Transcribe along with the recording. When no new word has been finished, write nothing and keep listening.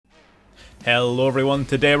Hello everyone,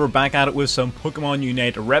 today we're back at it with some Pokemon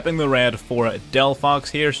Unite, repping the red for Delphox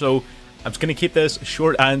here, so I'm just going to keep this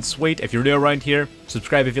short and sweet. If you're new around here,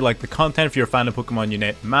 subscribe if you like the content, if you're a fan of Pokemon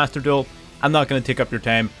Unite Master Duel. I'm not going to take up your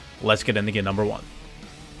time, let's get into game number one.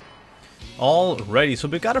 Alrighty, so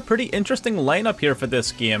we've got a pretty interesting lineup here for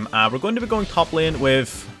this game. We're going to be going top lane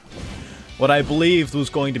with what I believed was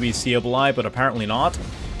going to be Sableye, but apparently not.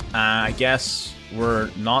 I guess we're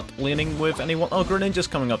not laning with anyone. Oh, Greninja's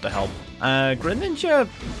coming up to help. Greninja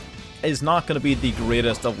is not going to be the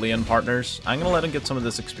greatest of lane partners. I'm going to let him get some of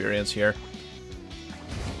this experience here.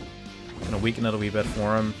 Going to weaken it a wee bit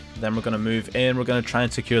for him. Then we're going to move in. We're going to try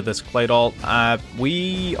and secure this Claydol.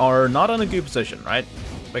 We are not in a good position, right?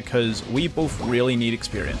 Because we both really need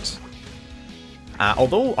experience.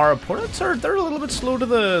 Although our opponents they're a little bit slow to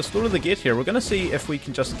the gate here. We're gonna see if we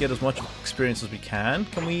can just get as much experience as we can.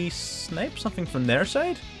 Can we snipe something from their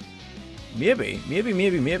side? Maybe.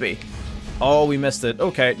 Oh, we missed it.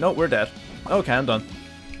 Okay, no, we're dead. Okay, I'm done.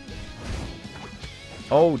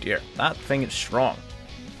 Oh dear, that thing is strong.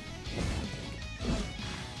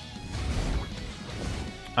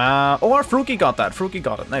 Oh, our Froakie got that. Froakie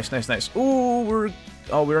got it. Nice. Ooh,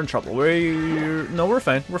 we're in trouble. No, we're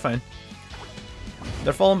fine.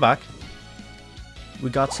 They're falling back. We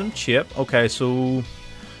got some chip. Okay, so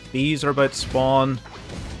these are about to spawn.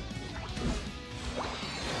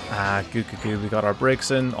 Good. We got our breaks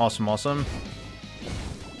in. Awesome.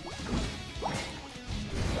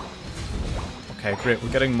 Okay, great. We're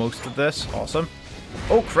getting most of this. Awesome.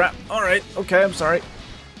 Oh, crap. Alright. Okay, I'm sorry.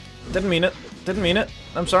 Didn't mean it.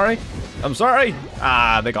 I'm sorry.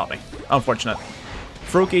 Ah, they got me. Unfortunate.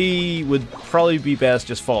 Froakie would probably be best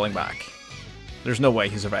just falling back. There's no way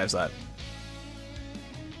he survives that.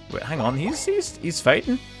 Wait, hang on. He's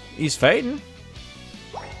fighting.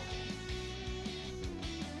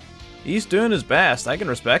 He's doing his best. I can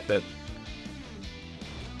respect it.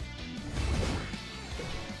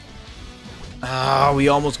 Ah, we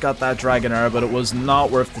almost got that Dragonair, but it was not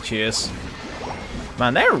worth the chase.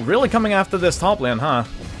 Man, they're really coming after this top lane, huh?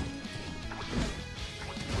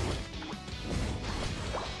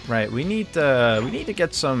 Right, we need to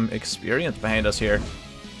get some experience behind us here.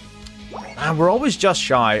 And we're always just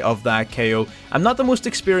shy of that KO. I'm not the most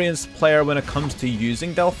experienced player when it comes to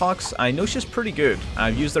using Delphox. I know she's pretty good.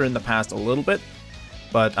 I've used her in the past a little bit,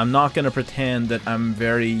 but I'm not going to pretend that I'm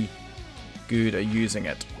very good at using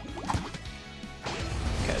it.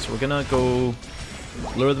 Okay, so we're going to go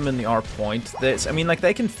lure them in the R point. I mean, like,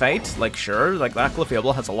 they can fight, like, sure. Like, that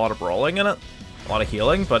Clefable has a lot of brawling in it, a lot of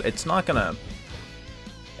healing, but it's not going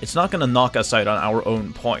to knock us out on our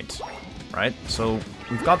own point, right? So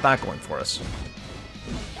we've got that going for us.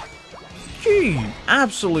 Gee,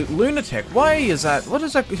 absolute lunatic. Why is that? What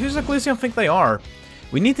is that? Who's that Glaceon think they are?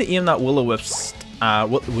 We need to aim that Will-O-Wisp,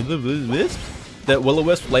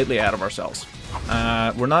 lightly out of ourselves.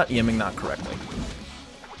 We're not aiming that correctly.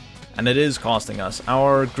 And it is costing us.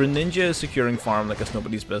 Our Greninja is securing farm like it's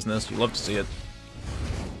nobody's business. You love to see it.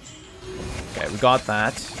 Okay, we got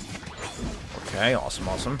that. Okay,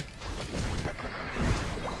 awesome.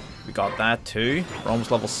 We got that too. We're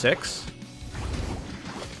almost level 6.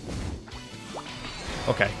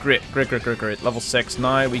 Okay, great. Level 6.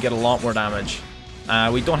 Now we get a lot more damage.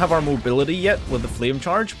 We don't have our mobility yet with the flame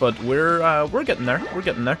charge, but we're getting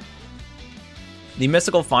there. The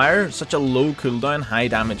Mystical Fire, such a low cooldown, high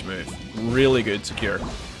damage move. Really good secure.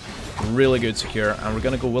 And we're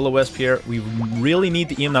gonna go Will-O-Wisp here. We really need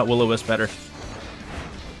to aim that Will-O-Wisp better.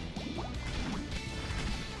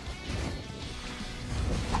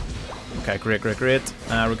 Okay, great.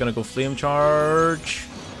 We're gonna go Flame Charge.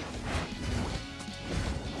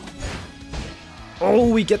 Oh,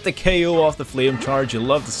 we get the KO off the Flame Charge. You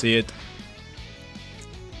love to see it.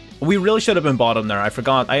 We really should have been bottom there. I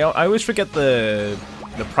forgot. I always forget the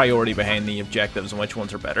priority behind the objectives and which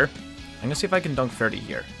ones are better. I'm gonna see if I can dunk 30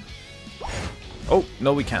 here. Oh,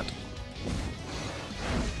 no, we can't.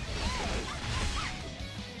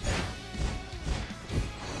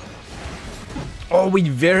 Oh, we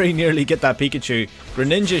very nearly get that Pikachu.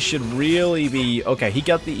 Greninja should really be okay. He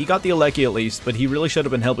got the Alecki at least, but he really should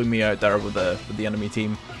have been helping me out there with the enemy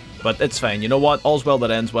team. But it's fine. You know what? All's well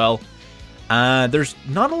that ends well. There's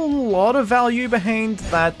not a lot of value behind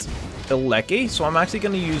that Alecki, so I'm actually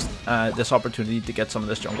going to use this opportunity to get some of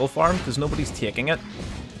this jungle farm because nobody's taking it,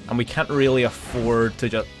 and we can't really afford to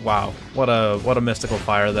just. Wow, what a Mystical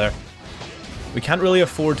Fire there. We can't really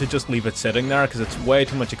afford to just leave it sitting there because it's way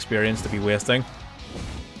too much experience to be wasting.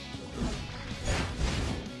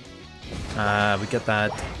 We get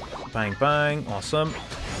that bang, awesome.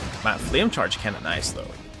 Man, Flame Charge kind of nice though.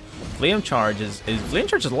 Flame Charge is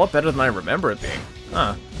a lot better than I remember it being.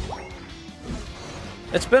 Huh.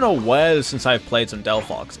 It's been a while since I've played some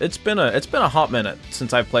Delphox. It's been a hot minute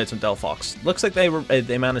since I've played some Delphox. Looks like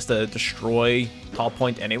they managed to destroy top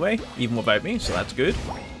point anyway, even without me, so that's good.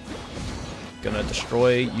 Gonna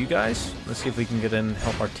destroy you guys. Let's see if we can get in and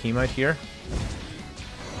help our team out here.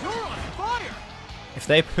 If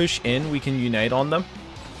they push in, we can unite on them.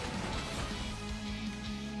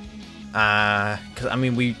 Because I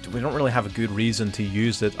mean, we don't really have a good reason to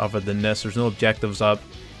use it other than this. There's no objectives up.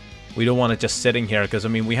 We don't want it just sitting here, because I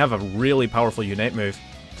mean, we have a really powerful unite move.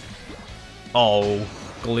 Oh,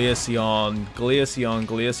 Glaceon, Glaceon,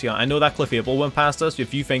 Glaceon. I know that Clefable went past us.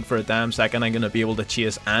 If you think for a damn second I'm going to be able to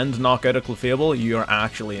chase and knock out a Clefable, you are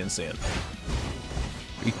actually insane.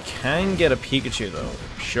 We can get a Pikachu though,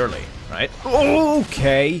 surely, right?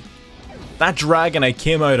 Okay. That Dragonite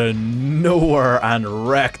came out of nowhere and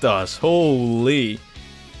wrecked us. Holy.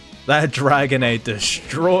 That Dragonite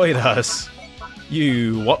destroyed us.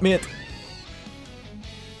 You what, mate?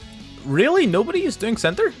 Really? Nobody is doing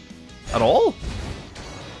center? At all?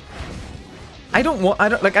 I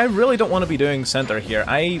really don't want to be doing center here.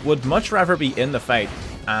 I would much rather be in the fight.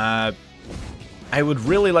 I would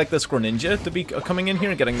really like this Greninja to be coming in here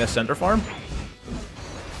and getting this center farm.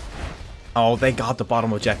 Oh, they got the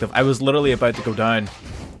bottom objective. I was literally about to go down.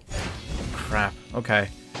 Crap. Okay.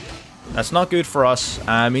 That's not good for us.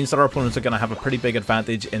 Means that our opponents are going to have a pretty big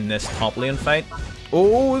advantage in this top lane fight.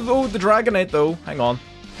 Oh, the Dragonite though. Hang on.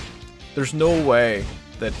 There's no way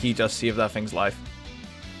that he just saved that thing's life.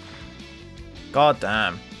 God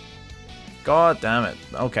damn. God damn it.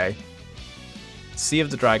 Okay.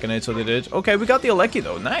 Saved the Dragonite, so they did. Okay, we got the Aleki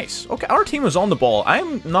though. Nice. Okay, our team was on the ball.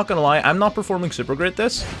 I'm not going to lie. I'm not performing super great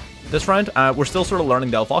this round. We're still sort of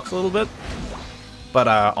learning Delphox a little bit. But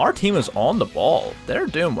our team is on the ball. They're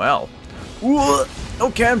doing well. Ooh,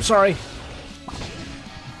 okay, I'm sorry.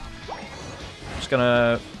 Just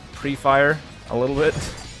gonna pre-fire a little bit.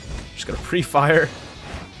 Just gonna pre-fire.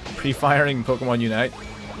 Pre-firing Pokemon Unite.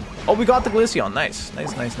 Oh, we got the Glaceon. Nice.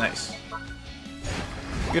 Nice, nice, nice.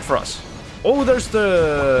 Good for us. Oh, there's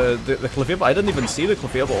the Clefable. I didn't even see the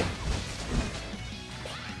Clefable.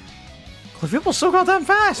 Clefable's so goddamn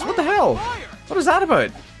fast. What the hell? What is that about?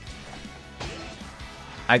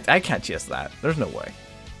 I can't chase that. There's no way.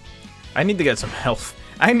 I need to get some health.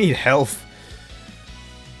 I need health.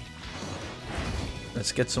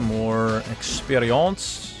 Let's get some more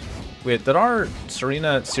experience. Wait, did our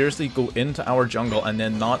Serena seriously go into our jungle and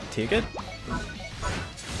then not take it?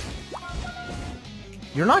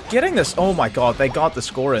 You're not getting this. Oh my god, they got the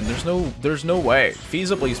score in. There's no way.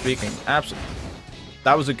 Feasibly speaking, absolutely.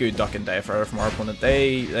 That was a good duck and dive from our opponent.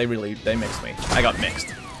 They mixed me. I got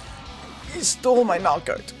mixed. He stole my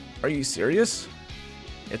knockout. Are you serious?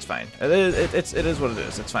 It's fine. It is what it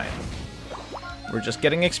is. It's fine. We're just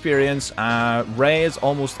getting experience. Ray is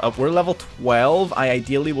almost up. We're level 12. I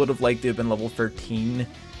ideally would have liked to have been level 13.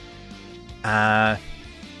 It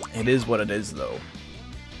is what it is, though.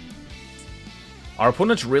 Our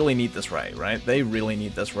opponents really need this Ray, right? They really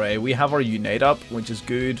need this Ray. We have our Unite up, which is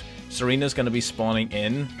good. Serena's going to be spawning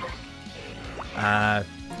in. Right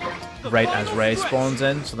as Ray spawns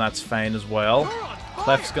in, so that's fine as well.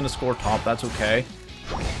 Clef's going to score top, that's okay.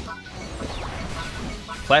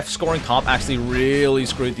 Clef scoring top actually really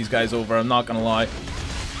screwed these guys over, I'm not going to lie.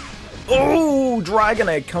 Oh,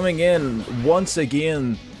 Dragonite coming in once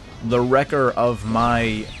again. The wrecker of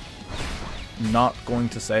my... Not going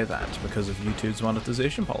to say that because of YouTube's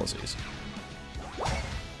monetization policies.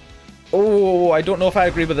 Oh, I don't know if I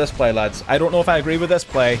agree with this play, lads. I don't know if I agree with this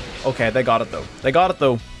play. Okay, they got it though. They got it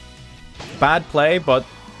though. Bad play, but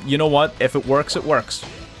you know what? If it works, it works.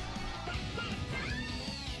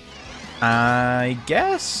 I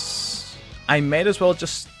guess I might as well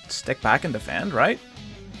just stick back and defend, right?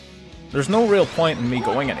 There's no real point in me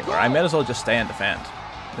going anywhere. I might as well just stay and defend.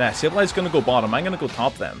 Yeah, Sableye's gonna go bottom. I'm gonna go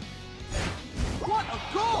top them.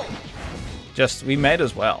 Just, we might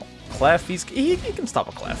as well. Clef, he can stop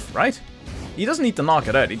a Clef, right? He doesn't need to knock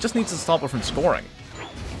it out. He just needs to stop it from scoring.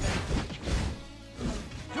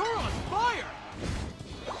 You're on fire.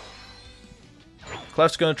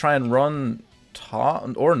 Clef's gonna try and run top,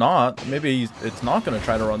 or not. Maybe it's not gonna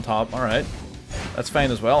try to run top. All right, that's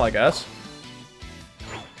fine as well, I guess.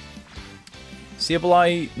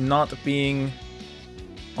 Sableye not being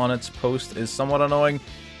on its post is somewhat annoying.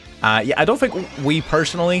 Yeah, I don't think we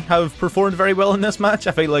personally have performed very well in this match.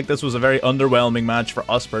 I feel like this was a very underwhelming match for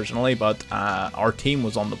us personally, but our team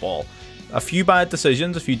was on the ball. A few bad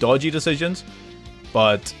decisions, a few dodgy decisions,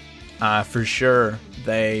 but for sure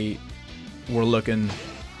they were looking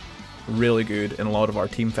really good in a lot of our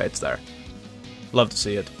team fights there. Love to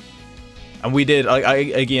see it. And we did,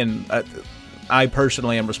 again, I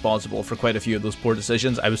personally am responsible for quite a few of those poor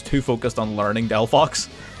decisions. I was too focused on learning Delphox.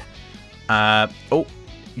 Oh,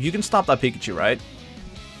 you can stop that Pikachu, right?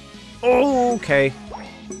 Oh, okay.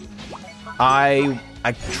 I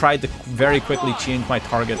tried to very quickly change my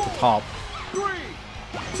target to top.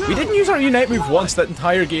 We didn't use our Unite move once that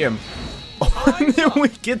entire game. Oh, and then we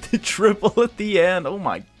get the triple at the end. Oh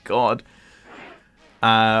my god.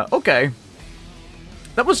 Okay.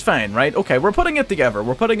 That was fine, right? Okay, we're putting it together.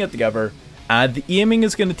 We're putting it together. The aiming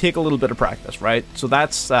is going to take a little bit of practice, right? So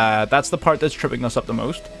that's the part that's tripping us up the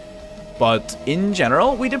most. But in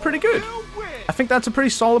general, we did pretty good. I think that's a pretty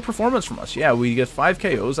solid performance from us. Yeah, we get 5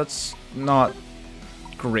 KOs. That's not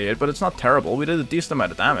great, but it's not terrible. We did a decent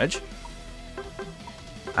amount of damage.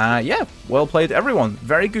 Yeah, well played everyone.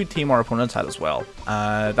 Very good team our opponents had as well.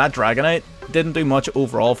 That Dragonite didn't do much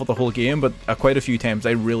overall for the whole game, but quite a few times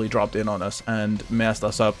they really dropped in on us and messed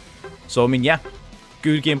us up. So, I mean, yeah,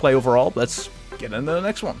 good gameplay overall. Let's get into the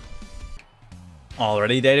next one.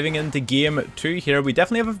 Already diving into game 2 here, we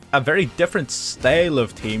definitely have a very different style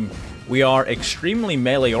of team. We are extremely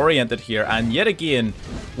melee oriented here, and yet again,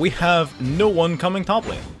 we have no one coming top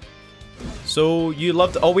lane. So you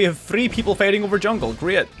love to, oh, we have 3 people fighting over jungle.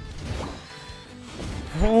 Great.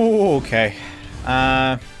 Oh, okay.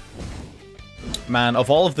 Man, of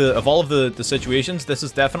all of the situations, this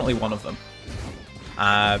is definitely one of them.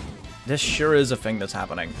 This sure is a thing that's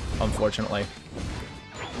happening, unfortunately.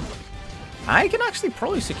 I can actually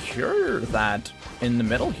probably secure that in the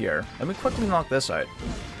middle here. Let me quickly knock this out.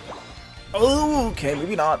 Oh, okay,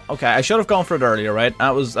 maybe not. Okay, I should have gone for it earlier, right?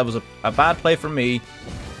 That was a bad play for me.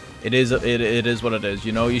 It is what it is.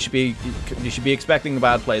 You know, you should be expecting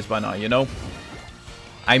bad plays by now. You know,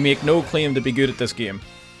 I make no claim to be good at this game.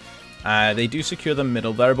 They do secure the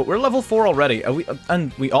middle there, but we're level 4 already.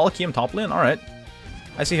 And we all came top lane. All right,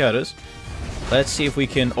 I see how it is. Let's see if we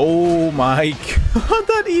can. Oh my god,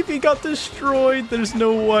 that Eevee got destroyed. There's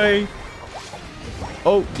no way.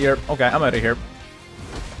 Oh dear. Okay, I'm out of here.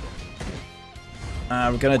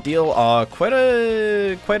 We're gonna deal quite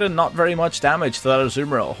a not very much damage to that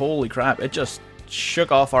Azumarill. Holy crap! It just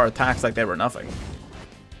shook off our attacks like they were nothing.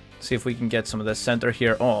 See if we can get some of this center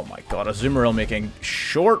here. Oh my god, Azumarill making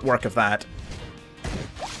short work of that.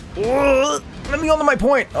 Oh, let me on to my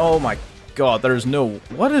point. Oh my god, there's no.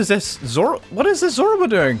 What is this What is this Zorba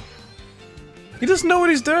doing? He doesn't know what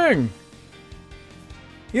he's doing.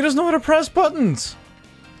 He doesn't know how to press buttons.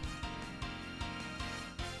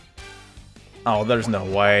 Oh, there's no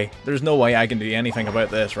way. There's no way I can do anything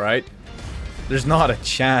about this, right? There's not a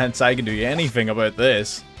chance I can do anything about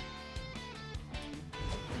this.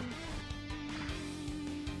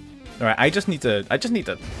 Alright, I just need to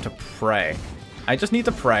pray. I just need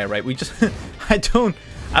to pray, right? We just I don't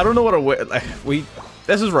know what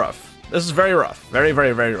this is rough. This is very rough. Very,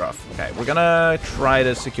 very, very rough. Okay, we're gonna try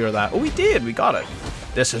to secure that. Oh, we did. We got it.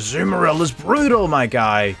 This Azumarill is brutal, my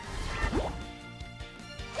guy.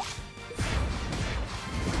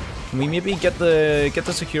 Can we maybe get the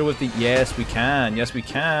secure with the? Yes, we can. Yes, we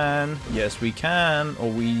can. Yes, we can. Oh,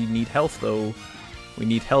 we need health though. We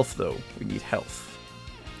need health though. We need health.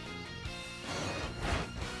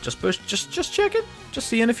 Just push. Just check it. Just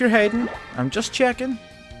seeing if you're hiding. I'm just checking.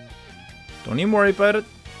 Don't even worry about it.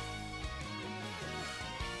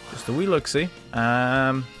 Just a wee look. See. He's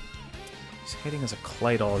hiding as a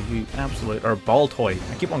Clydol. You absolute or Baltoy.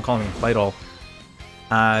 I keep on calling him Clydol.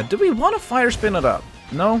 Do we want to fire spin it up?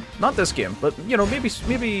 No, not this game, but you know,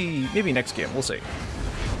 maybe next game. We'll see.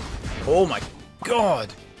 Oh my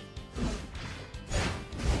god!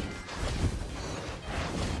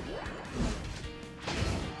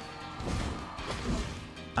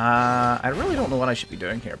 I really don't know what I should be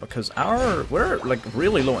doing here because we're like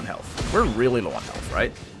really low in health. We're really low on health,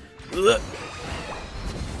 right? Ugh.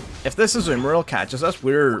 If this Azumarill catches us,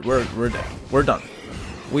 we're dead. We're done.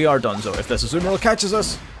 We are done. So if this Azumarill catches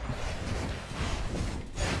us.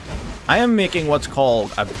 I am making what's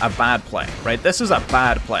called a bad play, right? This is a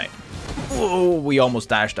bad play. Oh, we almost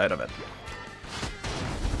dashed out of it.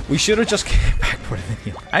 We should have just came backward and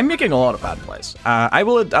healed. I'm making a lot of bad plays.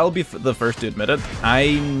 I'll be the first to admit it.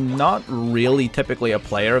 I'm not really typically a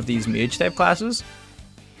player of these mage type classes,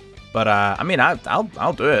 but I mean,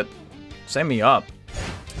 I'll do it. Sign me up.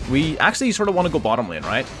 We actually sort of want to go bottom lane,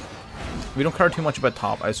 right? We don't care too much about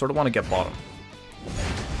top. I sort of want to get bottom.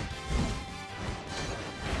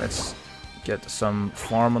 Let's get some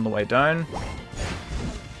farm on the way down.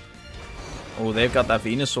 Oh, they've got that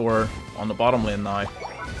Venusaur on the bottom lane now.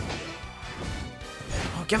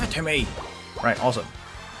 Oh, give it to me! Right, awesome.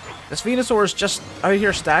 This Venusaur is just out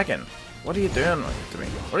here stacking. What are you doing to me?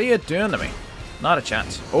 What are you doing to me? Not a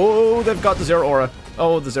chance. Oh, they've got the Zero Aura.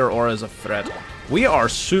 Oh, the Zero Aura is a threat. We are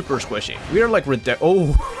super squishy. We are like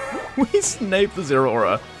oh, we sniped the Zero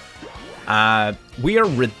Aura. We are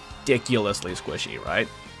ridiculously squishy, right?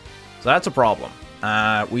 So that's a problem.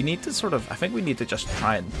 We need to sort of, I think we need to just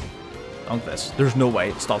try and dunk this. There's no way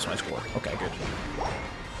it stops my score. Okay, good.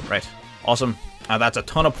 Right, awesome. That's a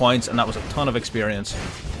ton of points, and that was a ton of experience.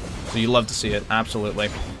 So you love to see it, absolutely.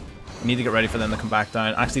 We need to get ready for them to come back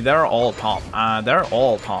down. Actually, they're all top. They're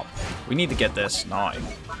all top. We need to get this now.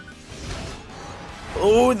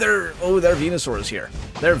 Oh, their Venusaur is here.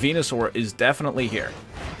 Their Venusaur is definitely here.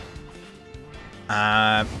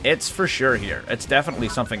 It's for sure here. It's definitely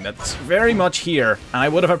something that's very much here, and I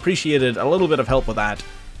would have appreciated a little bit of help with that.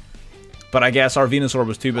 But I guess our Venusaur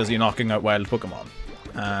was too busy knocking out wild Pokemon.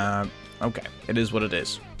 Okay, it is what it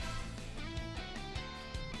is.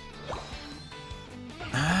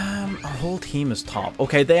 Our whole team is top.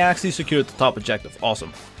 Okay, they actually secured the top objective.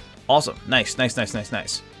 Awesome. Awesome. Nice, nice, nice, nice,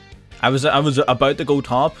 nice. I was about to go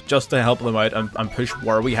top just to help them out and push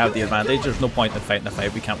where we have the advantage. There's no point in fighting a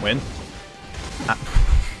fight we can't win.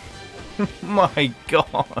 My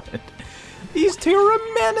god. These two are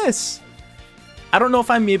a menace. I don't know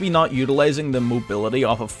if I'm maybe not utilizing the mobility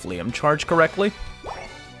off of Flame Charge correctly.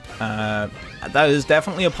 That is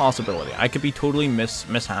definitely a possibility. I could be totally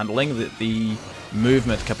mishandling the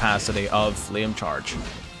movement capacity of Flame Charge.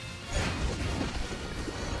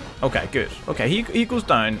 Okay, good. Okay, he goes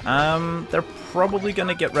down. They're probably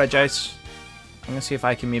gonna get Regice. I'm gonna see if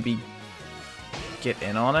I can maybe get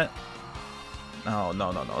in on it. No,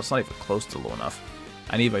 no, no, no. It's not even close to low enough.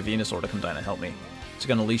 I need my Venusaur to come down and help me. He's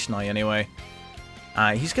gonna leash now anyway.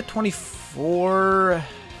 He's got 24.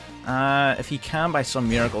 If he can, by some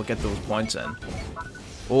miracle, get those points in.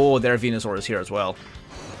 Oh, their Venusaur is here as well.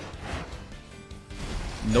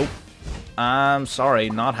 Nope. I'm sorry,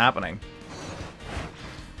 not happening.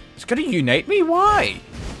 It's gonna unite me? Why?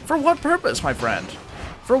 For what purpose, my friend?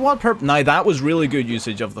 For what purpose? Now, that was really good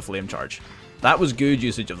usage of the Flame Charge. That was good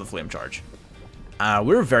usage of the Flame Charge.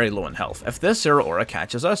 We're very low in health. If this Zero Aura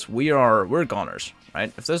catches us, we're goners,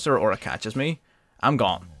 right? If this Zero Aura catches me, I'm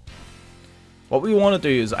gone. What we want to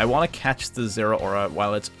do is I want to catch the Zero Aura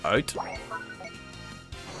while it's out.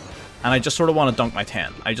 And I just sort of want to dunk my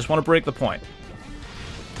 10. I just want to break the point.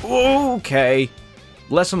 Okay.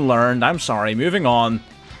 Lesson learned. I'm sorry. Moving on.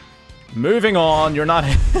 Moving on. You're not...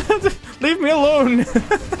 Leave me alone.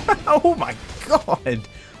 Oh my god.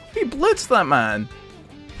 We blitzed that man.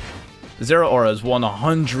 Zero Aura is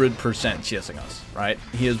 100% chasing us, right?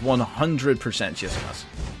 He is 100% chasing us.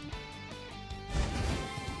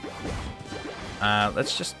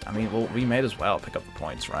 Let's just, I mean, well, we might as well pick up the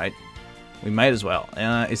points, right? We might as well.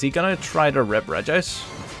 Is he gonna try to rip Regice?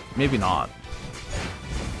 Maybe not.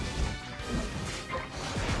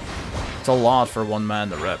 It's a lot for one man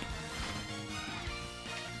to rip.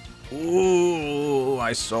 Ooh,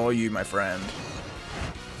 I saw you, my friend.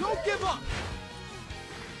 Don't give up!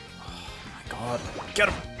 Oh my god. Get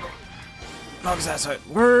him! Knock his ass out.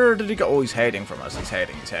 Where did he go? Oh, he's hiding from us. He's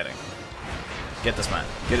hiding. He's hiding. Get this man.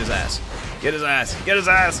 Get his ass. Get his ass. Get his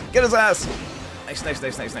ass. Get his ass. Nice, nice,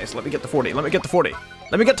 nice, nice, nice. Let me get the 40. Let me get the 40.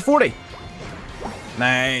 Let me get the 40.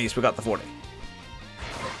 Nice. We got the 40.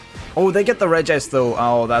 Oh, they get the Regice though.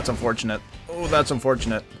 Oh, that's unfortunate. Oh, that's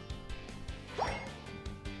unfortunate.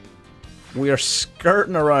 We are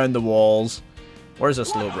skirting around the walls. Where's the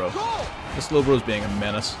Slowbro? The Slowbro's being a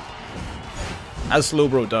menace. As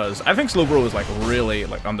Slowbro does. I think Slowbro is like really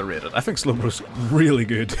like underrated. I think Slowbro's really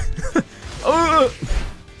good. Oh!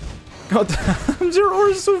 God damn, Zero Aura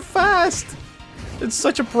is so fast! It's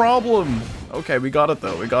such a problem. Okay, we got it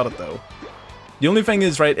though. We got it though. The only thing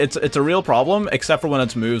is, right, it's a real problem, except for when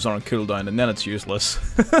its moves are on cooldown, and then it's useless.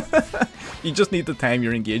 You just need to time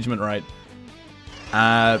your engagement right.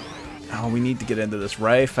 Oh, we need to get into this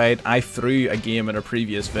Ray fight. I threw a game in a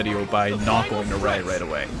previous video by not going to Ray right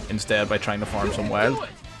away, instead by trying to farm some wild.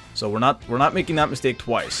 So we're not making that mistake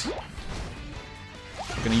twice.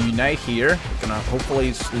 We're gonna unite here. We're gonna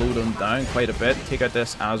hopefully slow them down quite a bit. Take out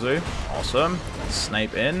this Azu. Awesome.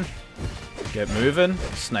 Snipe in. Get moving.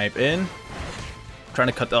 Snipe in. Trying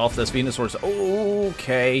to cut off this Venusaur.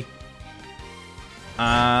 Okay.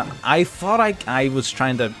 I thought I was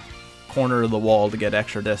trying to corner the wall to get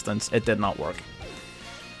extra distance. It did not work.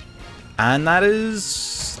 And that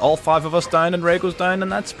is all 5 of us down and Ray goes down,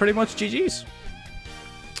 and that's pretty much GG's.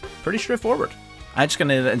 Pretty straightforward. I'm just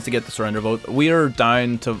gonna instigate the surrender vote. We are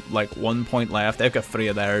down to like 1 point left. They've got 3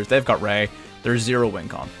 of theirs. They've got Ray. There's 0 win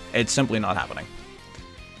con. It's simply not happening.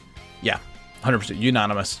 Yeah. 100%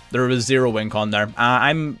 unanimous. There was 0 win con there.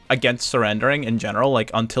 I'm against surrendering in general.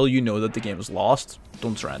 Like, until you know that the game is lost,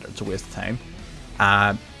 don't surrender. It's a waste of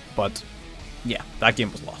time. But yeah, that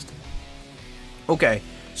game was lost. Okay,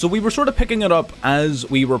 so we were sort of picking it up as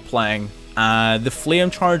we were playing. The flame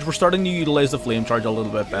charge, we're starting to utilize the flame charge a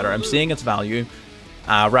little bit better. I'm seeing its value.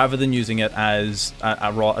 Rather than using it as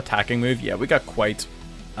a raw attacking move. Yeah, we got quite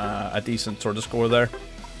a decent sort of score there.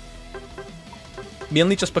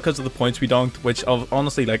 Mainly just because of the points we dunked, which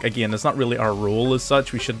honestly, like, again, it's not really our role as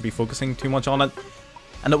such. We shouldn't be focusing too much on it.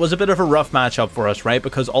 And it was a bit of a rough matchup for us, right?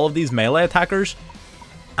 Because all of these melee attackers,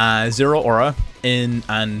 Zero Aura and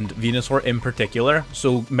Venusaur in particular.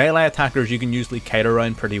 So melee attackers you can usually kite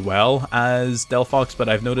around pretty well as Delphox, but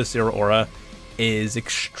I've noticed Zero Aura is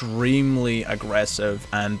extremely aggressive,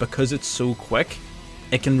 and because it's so quick,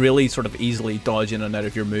 it can really sort of easily dodge in and out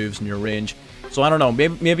of your moves and your range. So I don't know,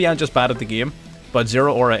 maybe I'm just bad at the game, but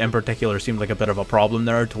Zero Aura in particular seemed like a bit of a problem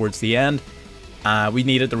there towards the end. We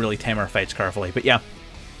needed to really tame our fights carefully, but yeah,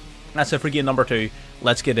 that's it for game number 2.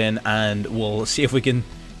 Let's get in and we'll see if we can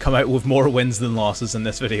come out with more wins than losses in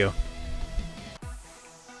this video.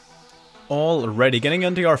 Alrighty, getting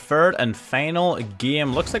into our third and final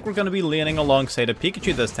game. Looks like we're going to be laning alongside a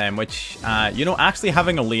Pikachu this time, which, you know, actually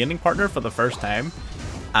having a laning partner for the first time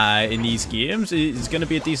in these games is going to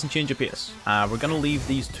be a decent change of pace. We're going to leave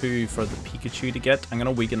these two for the Pikachu to get. I'm going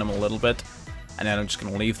to weaken them a little bit, and then I'm just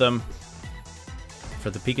going to leave them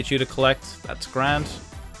for the Pikachu to collect. That's grand.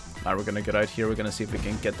 Now we're going to get out here. We're going to see if we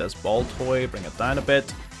can get this ball toy, bring it down a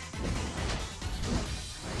bit.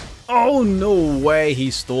 Oh, no way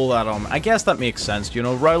he stole that on me. I guess that makes sense. You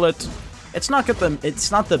know, Rowlet, it's not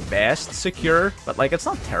the best secure, but like it's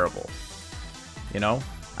not terrible. You know?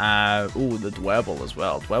 Ooh, the Dwebble as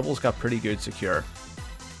well. Dwebble's got pretty good secure.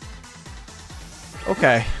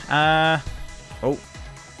 Okay. Oh.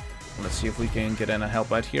 Let's see if we can get in and help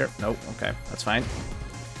out here. Nope. Okay, that's fine.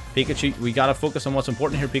 Pikachu, we gotta focus on what's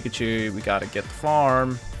important here, Pikachu. We gotta get the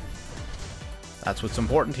farm. That's what's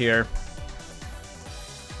important here.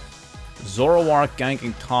 Zoroark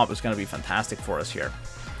ganking top is going to be fantastic for us here.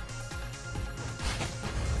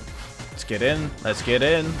 Let's get in. Let's get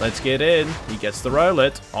in. Let's get in. He gets the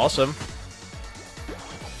Rowlet. Awesome.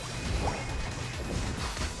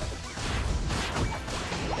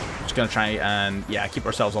 Just going to try and, yeah, keep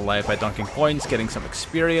ourselves alive by dunking points, getting some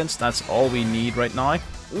experience. That's all we need right now.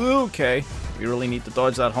 Okay. We really need to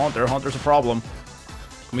dodge that Haunter. Haunter's a problem.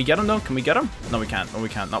 Can we get him, though? Can we get him? No, we can't. No, we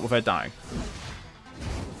can't. Not without dying.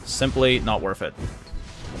 Simply not worth it.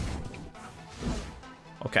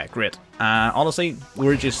 Okay, great. Honestly,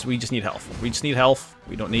 we just need health. We just need health.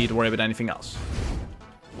 We don't need to worry about anything else.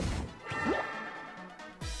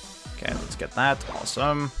 Okay, let's get that.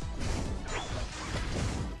 Awesome.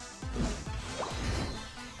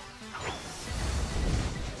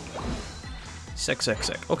 Sick.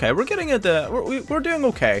 Okay, we're getting it. We're doing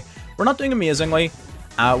okay. We're not doing amazingly.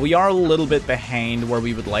 We are a little bit behind where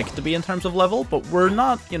we would like to be in terms of level, but we're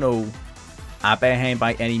not, you know, behind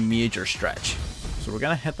by any major stretch. So we're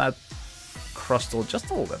going to hit that crustal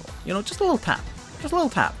just a little, you know, just a little tap. Just a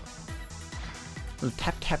little tap. A little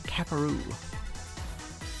taparoo.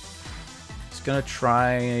 He's going to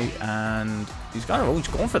try and... he's going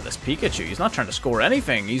for this Pikachu. He's not trying to score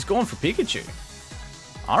anything. He's going for Pikachu.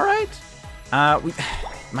 Alright.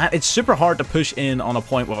 Man, it's super hard to push in on a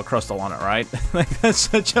point with a crystal on it, right? Like, that's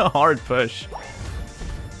such a hard push.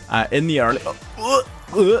 In the early...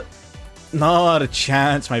 Not a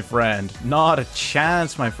chance, my friend. Not a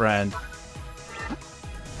chance, my friend.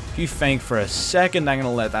 If you think for a second I'm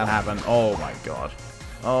gonna let that happen... oh my god.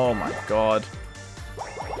 Oh my god.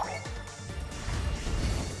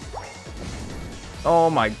 Oh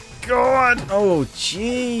my god! Oh,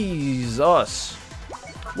 Jesus.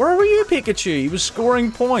 Where were you, Pikachu? He was scoring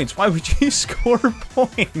points. Why would you score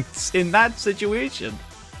points in that situation?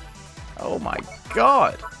 Oh my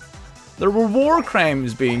god. There were war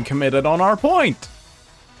crimes being committed on our point.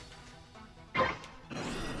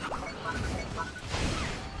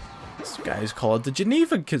 This guy's called the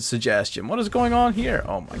Geneva suggestion. What is going on here?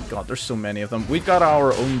 Oh my god, there's so many of them. We've got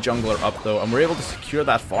our own jungler up though, and we're able to secure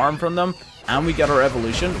that farm from them, and we get our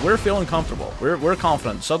evolution. We're feeling comfortable. We're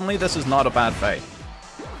confident. Suddenly this is not a bad fight.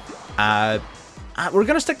 We're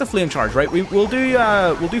gonna stick to flame charge, right? We'll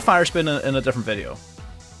do fire spin in a different video.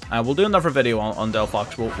 We'll do another video on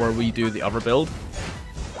Delphox where we do the other build.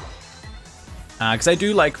 Because I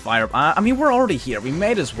do like fire. I mean, we're already here. We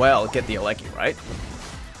might as well get the Aleki, right?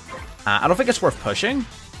 I don't think it's worth pushing,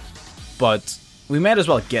 but we might as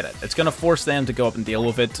well get it. It's gonna force them to go up and deal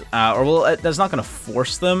with it, or well, it's not gonna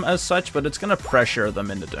force them as such, but it's gonna pressure them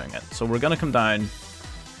into doing it. So we're gonna come down.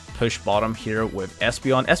 Push bottom here with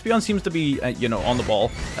Espeon. Espeon seems to be, you know, on the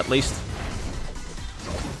ball, at least.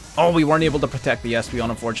 Oh, we weren't able to protect the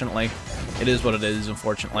Espeon, unfortunately. It is what it is,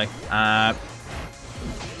 unfortunately.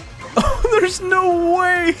 There's no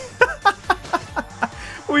way!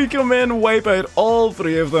 We come in, wipe out all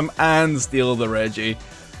 3 of them, and steal the Reggie.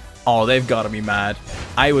 Oh, they've got to be mad.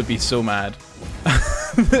 I would be so mad.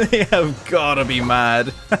 They have got to be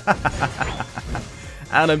mad.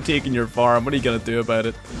 And I'm taking your farm. What are you going to do about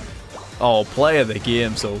it? Oh, play of the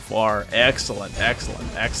game so far. Excellent,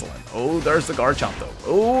 excellent, excellent. Oh, there's the Garchomp, though.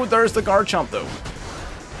 Oh, there's the Garchomp, though.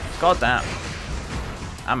 God damn.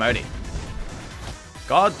 I'm outie.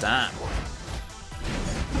 God damn.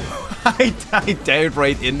 I dived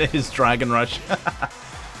right into his Dragon Rush.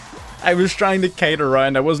 I was trying to kite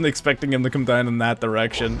around. I wasn't expecting him to come down in that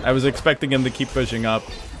direction. I was expecting him to keep pushing up.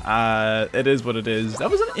 It is what it is. That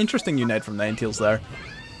was an interesting Unite from Ninetales there.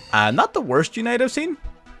 Not the worst Unite I've seen.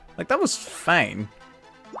 Like, that was fine.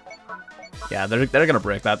 Yeah, they're gonna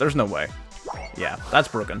break that. There's no way. Yeah, that's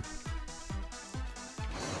broken.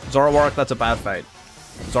 Zoroark, that's a bad fight.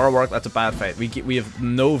 Zoroark, that's a bad fight. We have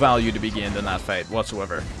no value to be gained in that fight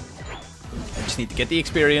whatsoever. I just need to get the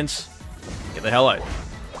experience. Get the hell out.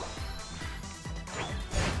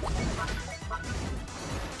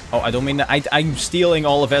 Oh, I don't mean that. I'm stealing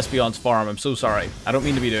all of Espeon's farm. I'm so sorry. I don't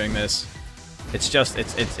mean to be doing this. It's just,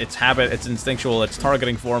 it's habit. It's instinctual. It's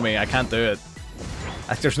targeting for me. I can't do it.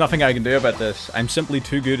 There's nothing I can do about this. I'm simply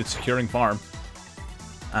too good at securing farm.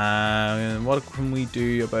 What can we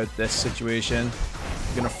do about this situation?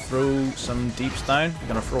 We're gonna throw some deeps down. We're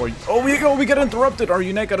gonna throw. Oh, we got interrupted. Our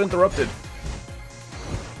Unite got interrupted.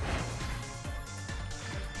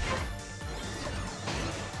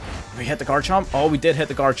 We hit the Garchomp. Oh, we did hit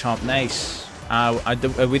the Garchomp. Nice.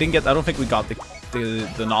 We didn't get. I don't think we got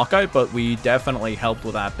the knockout, but we definitely helped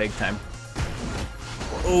with that big time.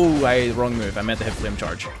 Oh, wrong move. I meant to hit Flame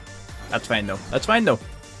Charge. That's fine though. That's fine though.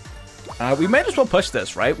 We might as well push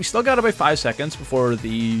this, right? We still got about 5 seconds before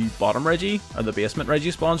the bottom Reggie, or the basement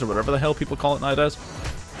Reggie spawns, or whatever the hell people call it nowadays.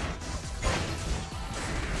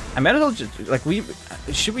 I might as well just, like,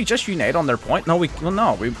 should we just unite on their point? No,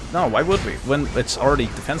 no, why would we? When it's already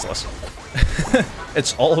defenseless.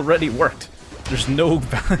 It's already worked. There's no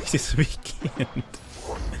value to be gained.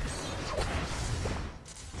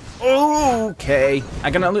 Okay.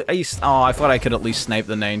 I can at least, oh, I thought I could at least snipe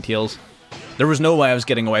the Ninetales. There was no way I was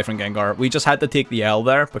getting away from Gengar. We just had to take the L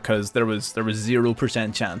there because there was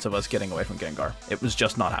 0% chance of us getting away from Gengar. It was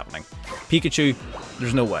just not happening. Pikachu,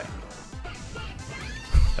 there's no way.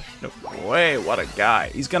 No way, what a guy.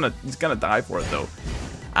 He's gonna die for it though.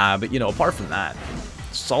 But you know, apart from that,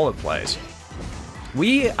 solid plays.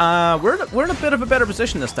 We're in a bit of a better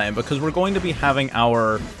position this time because we're going to be having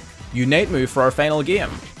our Unite move for our final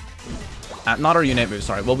game. Not our Unite move,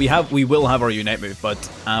 sorry. Well, we will have our Unite move, but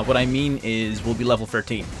what I mean is we'll be level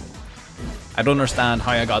 13. I don't understand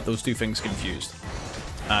how I got those two things confused.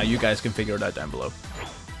 You guys can figure it out down below.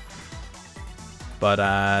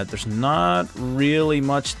 But there's not really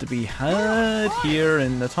much to be had here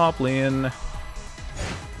in the top lane. I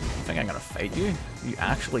think I'm gonna fight you. Are you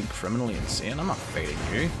actually criminally insane? I'm not fighting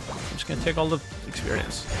you. I'm just gonna take all the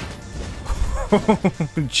experience.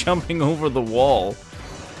 Jumping over the wall.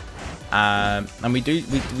 And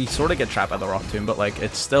we sort of get trapped by the rock tomb, but like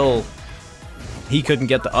it's still, he couldn't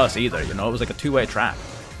get to us either, you know. It was like a two-way trap.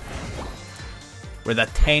 We're the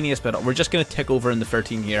tiniest bit. We're just gonna tick over in the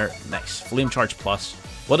 13 here. Nice. Flame Charge Plus.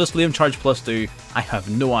 What does Flame Charge Plus do? I have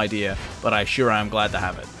no idea, but I sure am glad to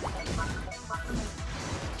have it.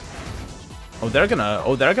 Oh, they're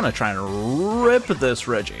gonna try and rip this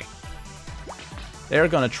Reggie. They're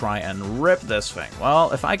gonna try and rip this thing.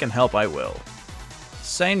 Well, if I can help, I will.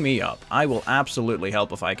 Sign me up. I will absolutely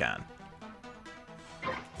help if I can.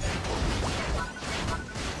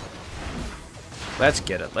 Let's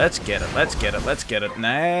get it. Let's get it. Let's get it. Let's get it.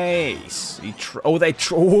 Nice.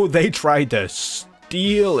 They tried to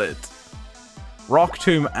steal it. Rock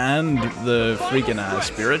Tomb and the freaking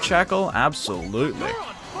Spirit Shackle. Absolutely.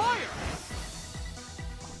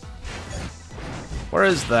 Where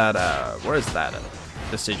is that?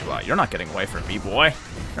 Decidueye. You're not getting away from me, boy.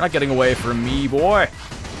 You're not getting away from me, boy.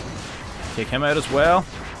 Take him out as well.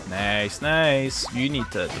 Nice, nice. You need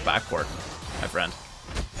to backcourt, my friend.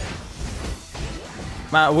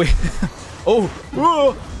 Man,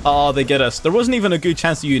 oh, they get us. There wasn't even a good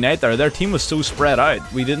chance to unite there. Their team was so spread out.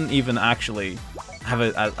 We didn't even actually have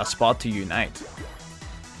a spot to unite.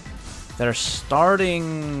 They're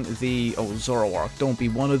starting the... Oh, Zoroark, don't be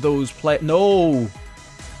one of those No!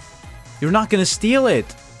 You're not gonna steal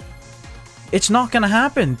it! It's not gonna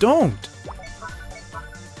happen, don't!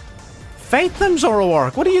 Fight them,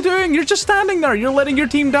 Zoroark! What are you doing? You're just standing there! You're letting your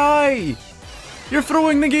team die! You're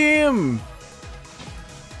throwing the game!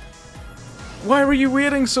 Why were you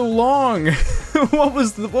waiting so long? What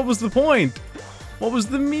was the point? What was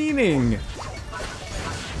the meaning? You're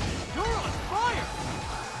on fire.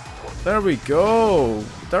 There we go.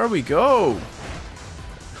 There we go.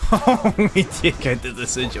 Oh, we take out the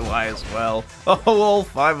Decidueye as well. Oh, all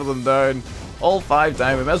 5 of them down. All 5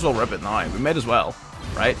 down. We might as well rip it now. We might as well,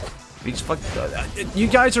 right? We just fuck. You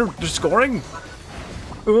guys are scoring.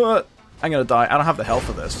 I'm gonna die. I don't have the health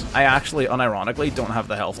for this. I actually, unironically, don't have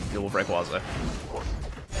the health to deal with Rayquaza.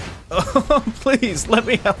 Oh, please let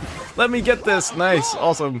me help. Let me get this. Nice,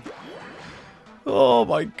 awesome. Oh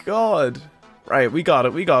my god. Right, we got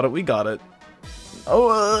it. We got it. We got it.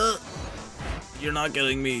 Oh. You're not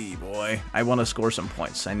getting me, boy. I want to score some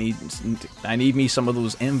points. I need me some of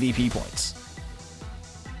those MVP points.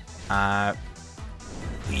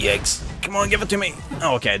 Yikes. Come on, give it to me.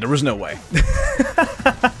 Oh, okay, there was no way.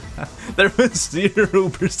 There was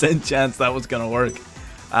 0% chance that was going to work.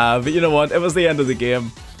 But you know what? It was the end of the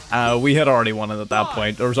game. We had already won it at that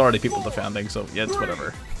point. There was already people defending, so yeah, it's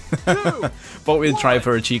whatever. But we'll try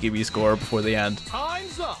for a cheeky wee score before the end.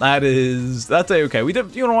 That's okay. We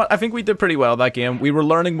did, you know what? I think we did pretty well that game. We were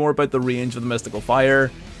learning more about the range of the Mystical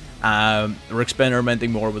Fire. We're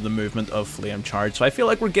experimenting more with the movement of Flame Charge, so I feel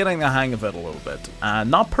like we're getting the hang of it a little bit.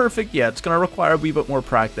 Not perfect yet. It's going to require a wee bit more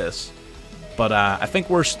practice. But I think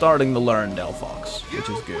we're starting to learn Delphox, which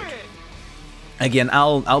is good. Again,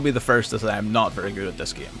 I'll be the first to say I'm not very good at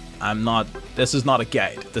this game. I'm not. This is not a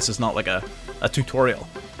guide. This is not like a tutorial.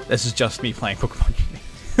 This is just me playing Pokemon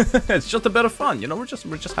Unite. It's just a bit of fun, you know. We're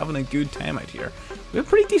just having a good time out here. We have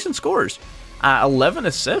pretty decent scores. 11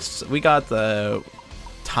 assists. We got the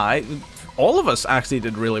tie. All of us actually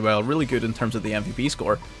did really well. Really good in terms of the MVP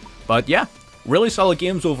score. But yeah, really solid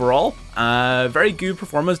games overall. Very good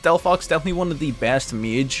performance. Delphox definitely one of the best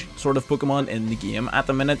Mage sort of Pokemon in the game at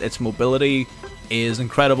the minute. Its mobility is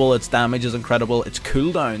incredible, its damage is incredible, its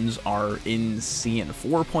cooldowns are insane.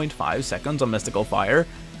 4.5 seconds on Mystical Fire,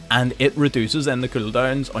 and it reduces in the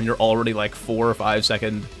cooldowns on your already like 4 or 5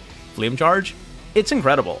 second Flame Charge. It's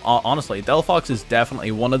incredible. Honestly, Delphox is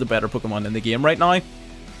definitely one of the better Pokemon in the game right now.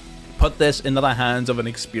 Put this into the hands of an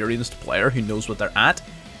experienced player who knows what they're at,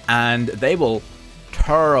 and they will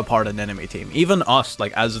tear apart an enemy team. Even us,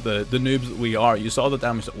 like as the noobs that we are, you saw the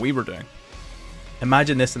damage that we were doing.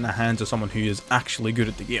 Imagine this in the hands of someone who is actually good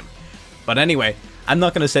at the game. But anyway, I'm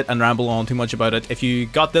not going to sit and ramble on too much about it. If you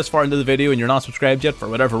got this far into the video and you're not subscribed yet for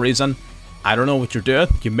whatever reason, I don't know what you're doing.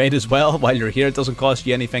 You might as well while you're here. It doesn't cost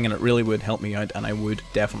you anything and it really would help me out and I would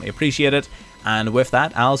definitely appreciate it. And with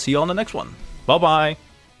that, I'll see you on the next one. Bye bye.